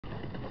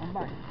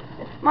On by.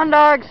 Come on,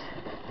 dogs.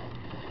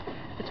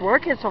 It's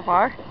working so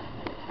far.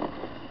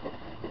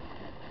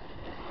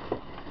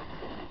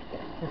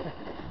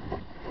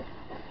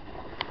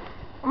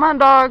 Come on,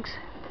 dogs.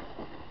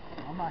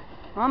 On by.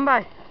 On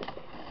by.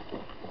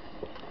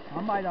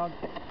 On by, dog.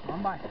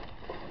 On by.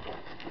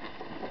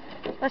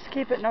 Let's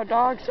keep it no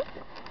dogs.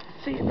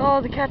 See,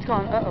 oh, the cat's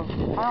gone.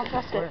 Uh-oh. I don't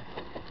trust it.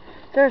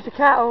 There's a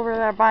cat over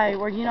there by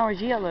where you know where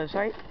Gia lives,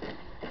 right?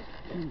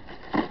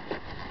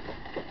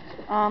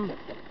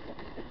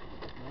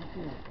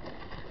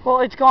 Well,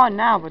 it's gone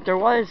now, but there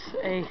was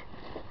a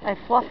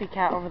fluffy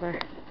cat over there.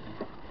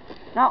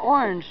 Not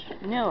orange,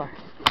 newer.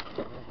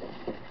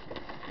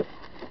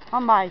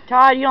 On by.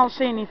 Todd, you don't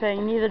see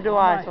anything, neither do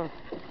I. So.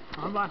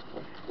 On by.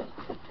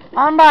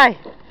 On by.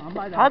 On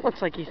by, dog. Todd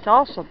looks like he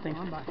saw something.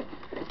 On by.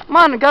 Come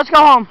on, let's go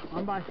home.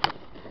 On by.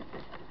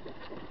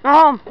 Go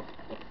home.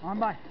 On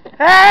by.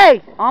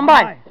 Hey! On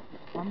by.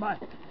 On by.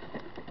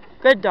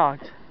 Good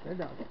dogs. Good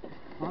dog.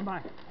 On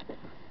by.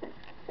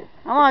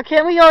 Come on,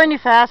 can't we go any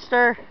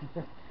faster?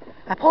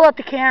 I pull out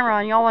the camera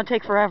and y'all want to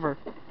take forever.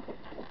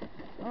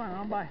 Come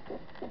on by.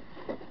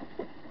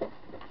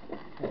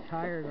 I'm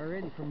tired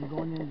already from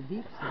going in the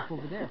deep stuff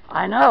over there.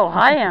 I know,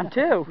 I am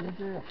too.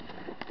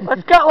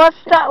 Let's go. Let's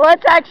stop.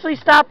 Let's actually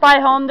stop by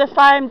home this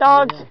time,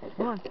 dogs.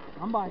 Yeah.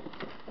 Come on by.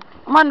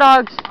 Come on,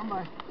 dogs. On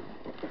by.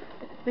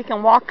 We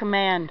can walk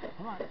command.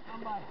 Come on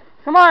by.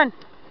 Come on.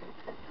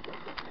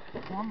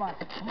 On by.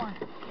 Come on.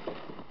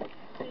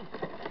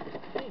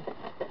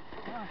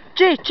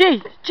 G.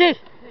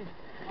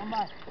 On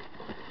by.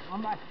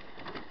 On by.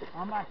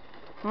 On by.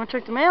 You want to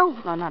check the mail?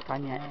 No, not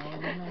done yet.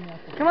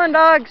 No. Come on,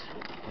 dogs.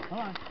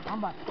 Come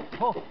on by.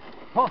 Pull.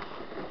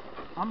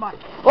 On by.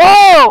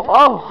 Whoa!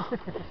 Oh!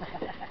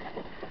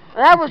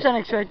 That was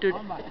unexpected.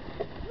 On by.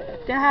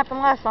 Didn't happen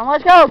last time.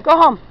 Let's go. Go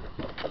home.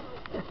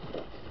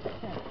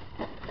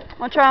 I'm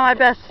going to try my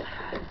best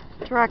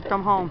to direct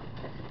them home.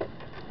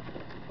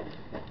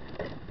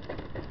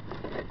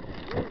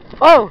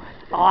 Oh!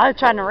 Oh, I was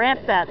trying to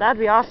ramp that. That'd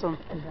be awesome.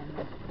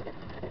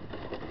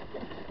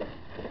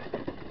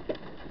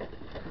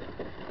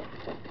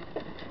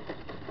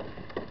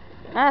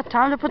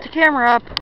 Time to put the camera up.